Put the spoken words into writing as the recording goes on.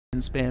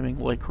and spamming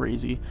like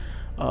crazy.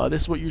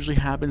 This is what usually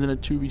happens in a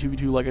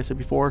 2v2v2, like I said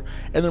before,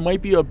 and there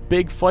might be a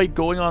big fight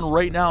going on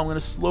right now. I'm going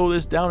to slow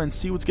this down and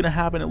see what's going to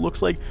happen. It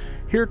looks like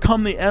here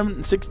come the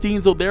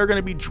M16s, so they're going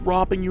to be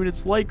dropping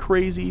units like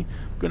crazy.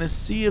 I'm going to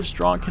see if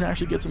Stront can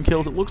actually get some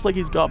kills. It looks like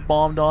he's got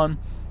bombed on.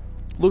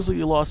 Looks like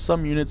he lost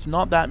some units,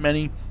 not that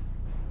many.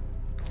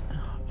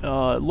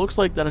 It looks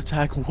like that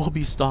attack will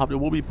be stopped. It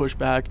will be pushed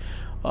back.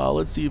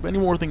 Let's see if any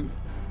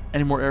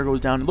more air goes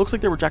down. It looks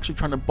like they were actually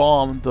trying to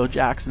bomb the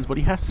Jacksons, but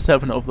he has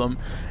 7 of them,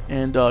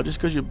 and just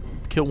because you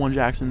kill one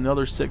Jackson, the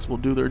other 6 will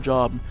do their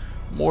job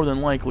more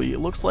than likely. It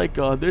looks like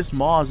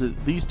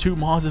these two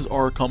Mazes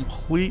are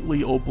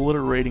completely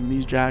obliterating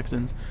these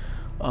Jacksons,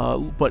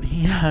 but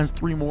he has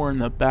 3 more in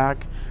the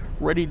back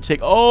ready to take.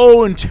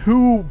 Oh, and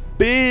 2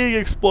 big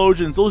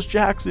explosions. Those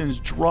Jacksons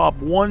drop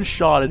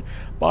one-shotted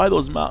by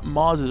those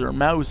Mazes or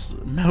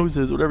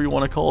Mouses, whatever you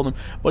want to call them.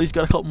 But he's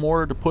got a couple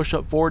more to push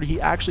up forward. He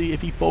actually,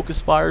 if he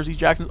focus fires these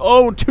Jacksons,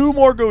 oh, 2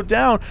 more go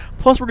down.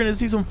 Plus, we're going to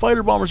see some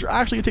fighter bombers. They're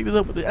actually going to take this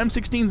up, but the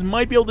M16s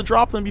might be able to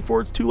drop them before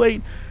it's too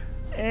late.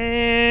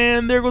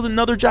 And there goes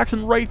another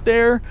Jackson right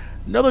there.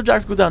 Another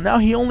Jackson goes down. Now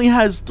he only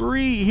has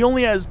 3. He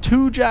only has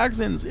 2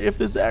 Jacksons. If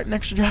this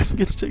next Jackson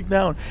gets taken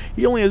down,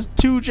 he only has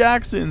 2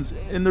 Jacksons.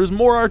 And there's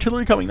more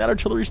artillery coming. That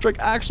artillery strike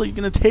actually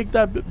going to take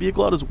that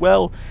vehicle out as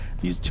well.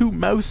 These 2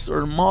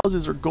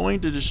 Mazes are going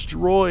to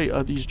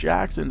destroy these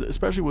Jacksons,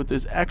 especially with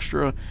this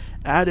extra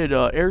added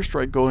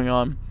airstrike going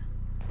on.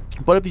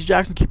 But if these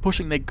Jacksons keep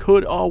pushing, they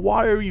could. Oh,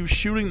 why are you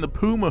shooting the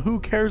Puma? Who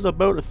cares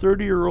about a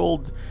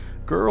 30-year-old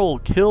girl?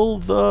 Kill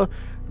the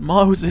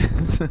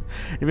Moses. If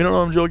you don't know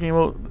what I'm joking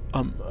about,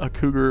 a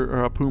cougar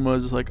or a Puma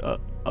is like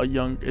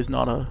is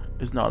not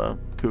a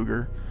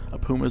cougar. A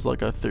Puma is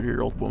like a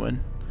 30-year-old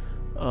woman.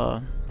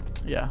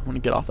 Yeah, I'm gonna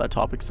get off that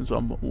topic since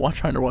I'm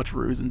trying to watch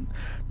Ruse and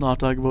not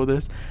talk about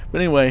this. But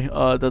anyway,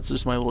 that's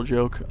just my little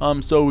joke.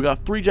 So we got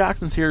 3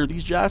 Jacksons here.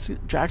 These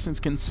Jacksons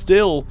can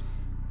still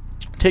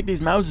take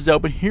these Mouses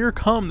out, but here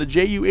come the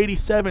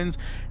Ju-87s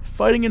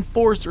fighting in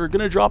force. Are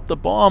going to drop the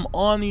bomb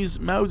on these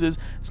Mouses.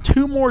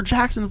 2 more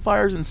Jackson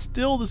fires and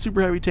still the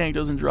super heavy tank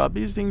doesn't drop.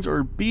 These things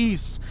are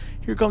beasts.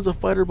 Here comes a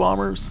fighter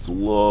bomber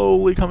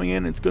slowly coming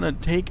in. It's going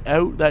to take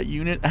out that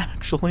unit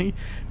actually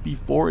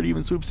before it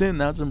even swoops in.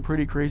 That's some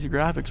pretty crazy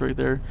graphics right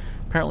there.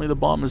 Apparently the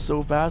bomb is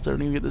so fast I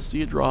don't even get to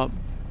see it drop.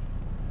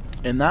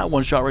 And that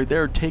one shot right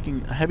there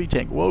taking a heavy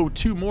tank. Whoa,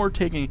 2 more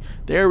taking.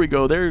 There we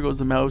go. There goes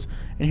the Mouse.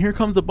 And here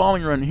comes the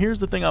bombing run. Here's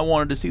the thing I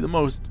wanted to see the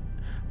most.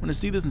 When I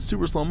see this in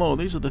super slow-mo,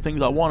 these are the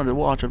things I wanted to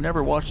watch. I've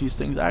never watched these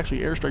things actually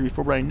airstrike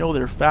before, but I know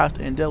they're fast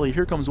and deadly.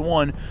 Here comes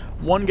one.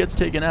 One gets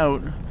taken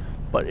out,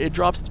 but it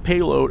drops its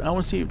payload. I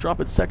want to see it drop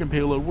its second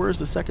payload. Where's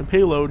the second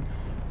payload?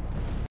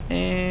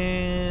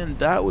 And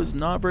that was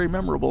not very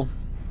memorable.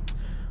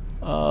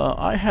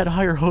 I had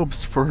higher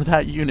hopes for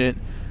that unit,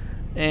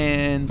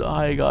 and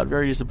I got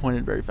very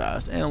disappointed very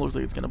fast, and it looks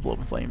like it's going to blow up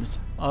in flames.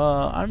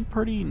 I'm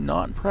pretty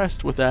not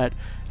impressed with that.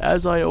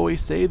 As I always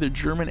say, the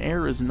German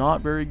air is not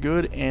very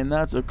good, and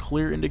that's a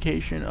clear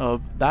indication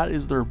of that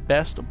is their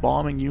best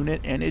bombing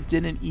unit, and it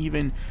didn't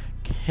even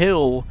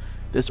kill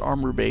this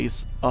armor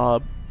base.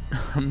 A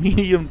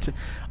medium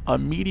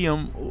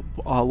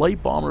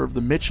light bomber of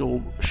the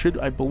Mitchell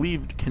I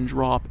believe can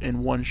drop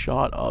in one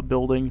shot a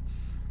building.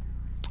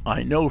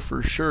 I know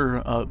for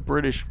sure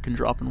British can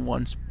drop in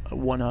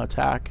one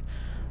attack.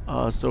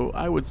 So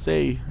I would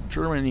say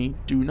Germany,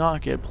 do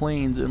not get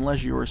planes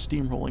unless you are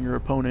steamrolling your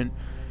opponent.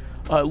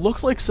 It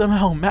looks like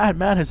somehow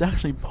MadMat has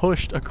actually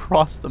pushed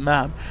across the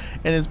map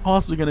and is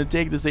possibly going to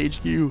take this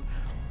HQ.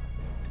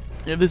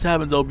 If this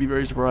happens, I'll be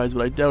very surprised,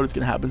 but I doubt it's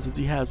going to happen since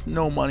he has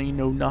no money,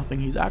 no nothing.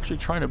 He's actually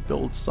trying to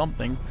build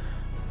something.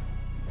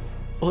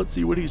 Let's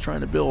see what he's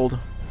trying to build.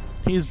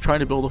 He's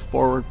trying to build a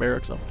forward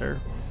barracks up there.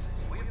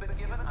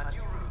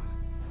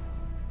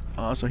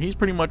 So he's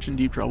pretty much in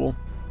deep trouble.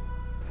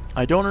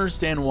 I don't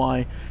understand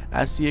why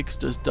SCX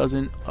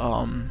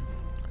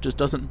just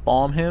doesn't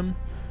bomb him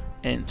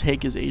and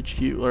take his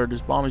HQ, or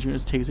just bomb his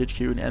units, take his HQ,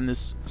 and end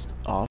this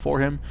for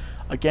him.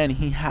 Again,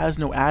 he has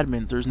no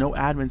admins. There's no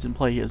admins in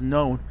play. He has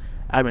no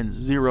admins.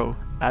 0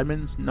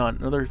 admins, none.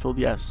 Another field,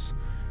 yes.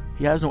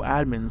 He has no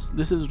admins.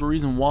 This is the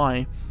reason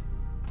why.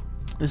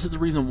 This is the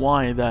reason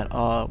why that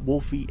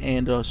Wolfy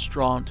and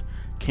Stront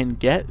can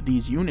get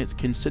these units,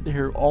 can sit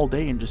here all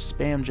day and just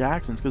spam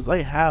Jacksons, because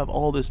they have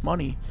all this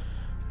money.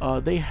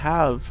 They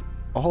have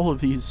all of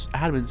these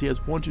admins. He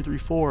has 1, 2, 3,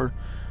 4.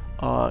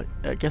 I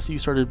guess he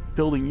started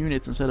building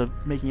units instead of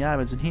making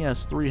admins, and he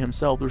has 3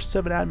 himself. There's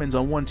 7 admins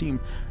on one team.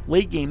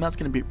 Late game, that's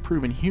going to be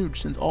proven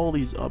huge since all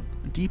these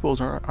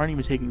depots aren't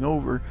even taking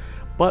over.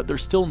 But they're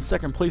still in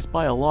second place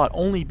by a lot,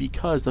 only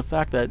because the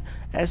fact that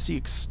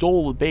SC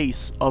stole the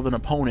base of an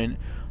opponent.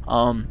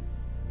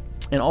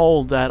 And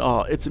all that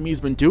Itsumi's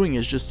been doing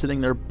is just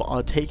sitting there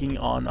taking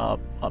on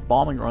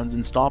bombing runs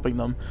and stopping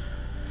them.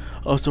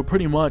 So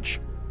pretty much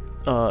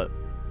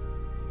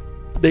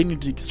they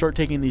need to start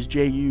taking these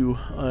JU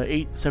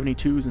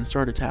 872s and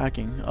start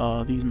attacking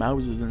these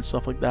Mouses and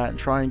stuff like that and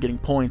trying getting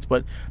points.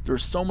 But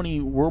there's so many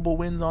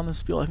Whirlwinds on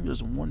this field. I think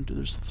there's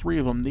 3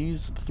 of them.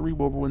 These 3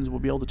 Whirlwinds will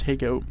be able to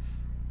take out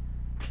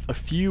a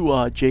few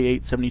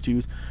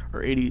J872s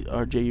or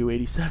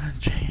JU87s,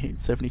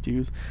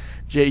 J872s,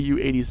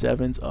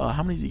 JU87s.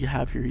 How many does he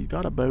have here? He's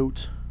got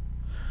about,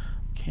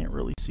 can't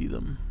really see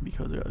them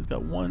because he's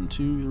got 1,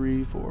 2,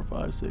 3, 4,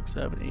 5, 6,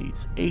 7,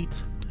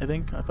 8, I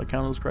think, if I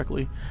counted those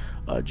correctly.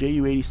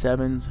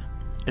 JU87s.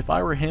 If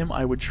I were him,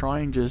 I would try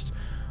and just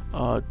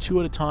 2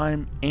 at a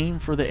time, aim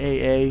for the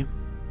AA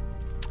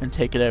and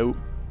take it out,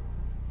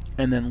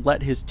 and then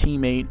let his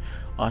teammate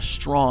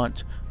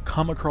Stront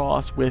come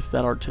across with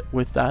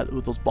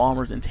those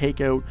bombers and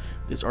take out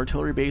this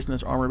artillery base and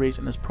this armor base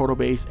and this proto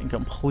base and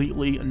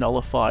completely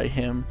nullify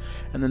him,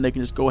 and then they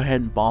can just go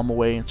ahead and bomb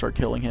away and start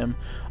killing him.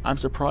 I'm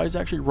surprised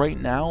actually right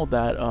now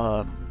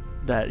that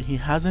that he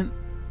hasn't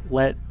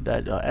let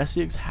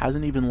SCX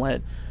hasn't even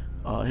let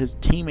his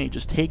teammate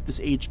just take this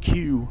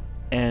HQ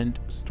and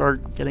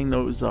start getting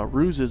those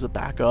ruses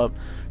back up,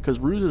 because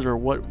ruses are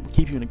what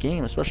keep you in a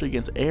game, especially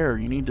against air.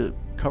 You need to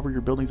cover your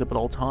buildings up at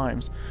all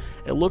times.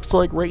 It looks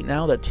like right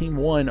now that Team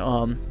 1,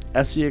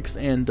 SCX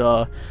and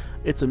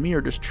It's Amir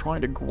are just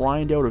trying to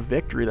grind out a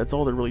victory. That's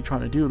all they're really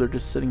trying to do. They're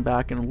just sitting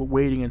back and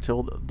waiting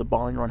until the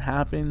bombing run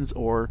happens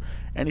or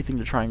anything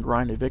to try and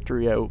grind a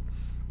victory out.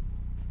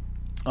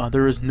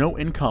 There is no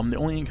income. The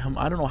only income,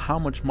 I don't know how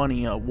much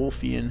money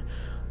Wolfy and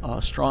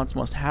Strontz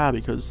must have,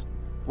 because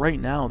right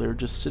now they're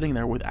just sitting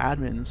there with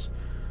admins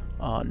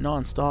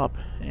non-stop,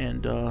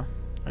 and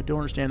I don't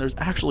understand. There's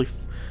actually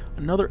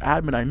another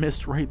admin I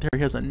missed right there. He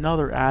has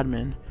another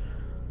admin.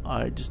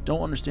 I just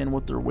don't understand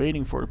what they're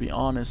waiting for, to be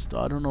honest.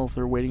 I don't know if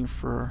they're waiting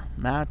for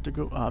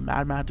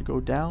MadMat to go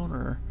down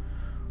or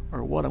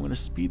what. I'm going to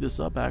speed this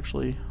up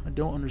actually. I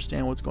don't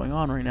understand what's going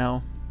on right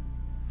now.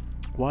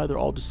 Why they're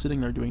all just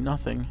sitting there doing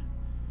nothing.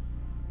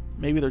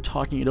 Maybe they're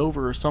talking it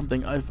over or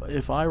something.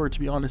 If I were, to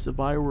be honest, if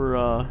I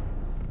were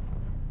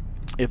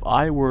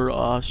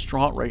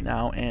Stront right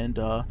now and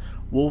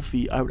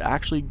Wolfy, I would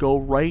actually go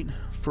right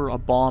for a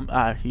bomb.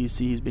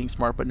 He's being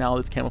smart, but now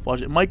it's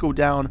camouflage. It might go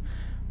down.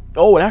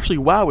 Oh, it actually,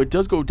 wow, it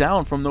does go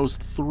down from those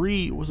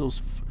 3.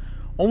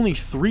 Only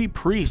 3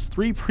 priests?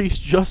 3 priests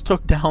just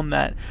took down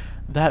that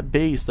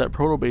base, that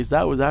proto base.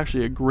 That was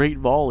actually a great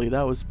volley.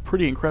 That was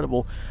pretty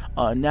incredible.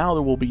 Now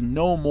there will be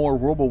no more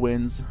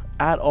whirlwinds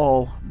at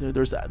all.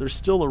 There's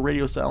still a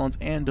radio silence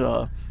and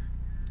a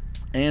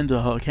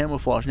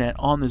camouflage net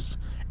on this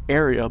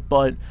area,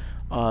 but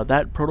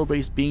that proto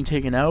base being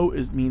taken out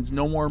means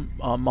no more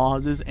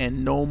Mazes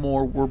and no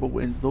more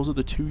whirlwinds. Those are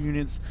the 2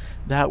 units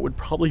that would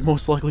probably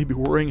most likely be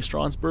worrying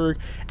Strontjesberg.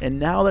 And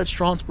now that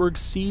Strontjesberg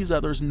sees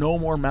that there's no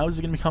more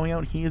Mauses going to be coming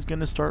out, he is going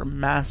to start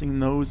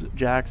massing those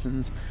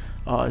Jacksons.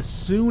 As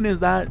soon as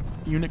that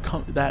unit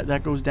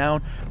that goes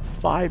down,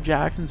 5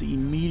 Jacksons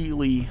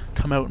immediately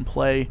come out and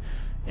play,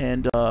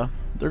 and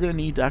they're going to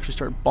need to actually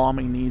start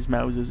bombing these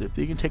Mauses. If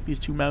they can take these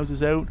 2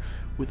 Mauses out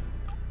with,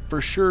 for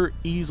sure,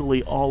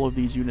 easily all of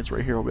these units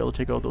right here will be able to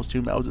take out those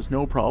 2 Mauses,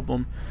 no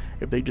problem,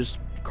 if they just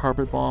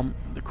carpet bomb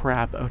the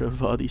crap out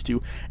of these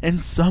 2. And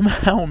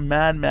somehow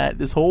MadMat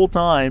this whole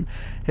time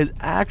has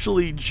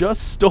actually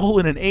just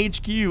stolen an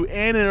HQ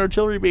and an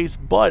artillery base,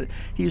 but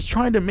he's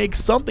trying to make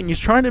something. He's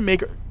trying to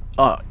make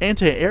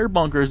anti-air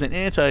bunkers and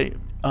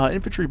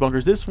anti-infantry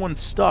bunkers. This one's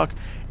stuck.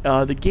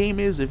 The game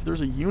is, if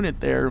there's a unit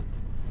there,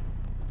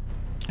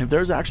 if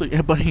there's actually,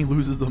 but he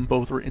loses them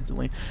both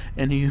instantly,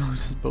 and he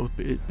loses both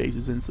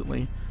bases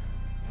instantly.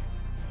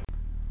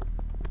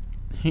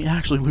 He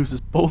actually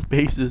loses both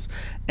bases,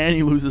 and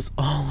he loses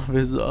all of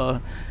his outposts.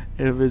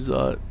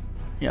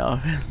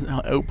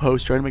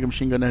 Tried to make a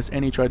machine gun nest,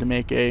 and he tried to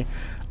make a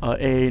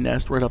AA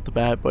nest right off the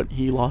bat, but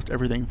he lost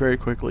everything very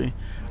quickly,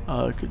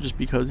 just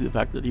because of the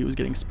fact that he was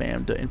getting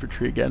spammed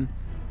infantry again.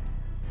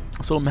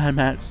 So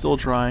MadMat's still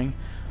trying.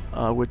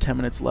 With 10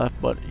 minutes left,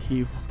 but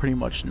he pretty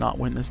much not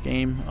win this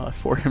game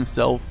for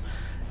himself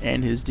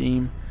and his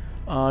team.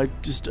 I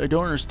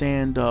don't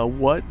understand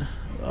what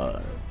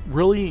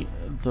really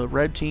the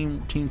red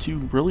team, Team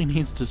 2, really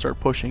needs to start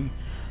pushing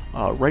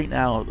right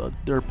now.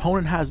 Their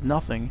opponent has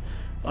nothing.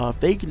 If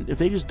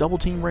they just double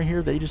team right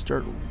here, they just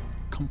start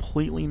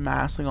completely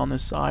massing on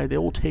this side, they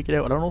will take it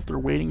out. I don't know if they're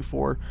waiting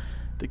for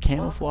the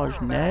camouflage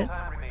net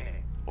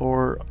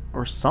or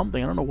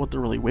something. I don't know what they're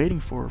really waiting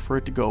for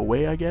it to go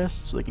away, I guess,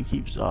 so they can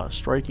keep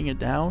striking it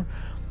down.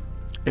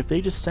 If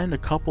they just send a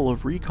couple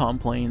of recon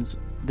planes,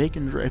 they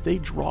can, if they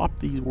drop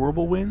these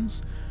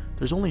whirlwinds,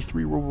 there's only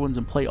 3 whirlwinds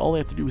in play. All they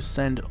have to do is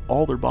send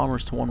all their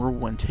bombers to one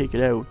whirlwind, take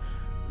it out,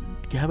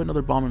 have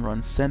another bombing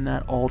run, send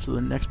that all to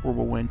the next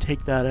whirlwind,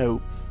 take that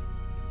out,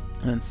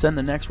 and then send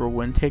the next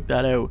whirlwind, take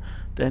that out.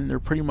 Then they're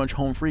pretty much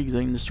home free, because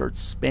they can just start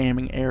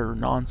spamming air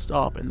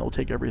non-stop, and they'll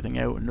take everything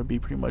out, and it'll be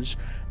pretty much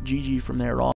GG from there on.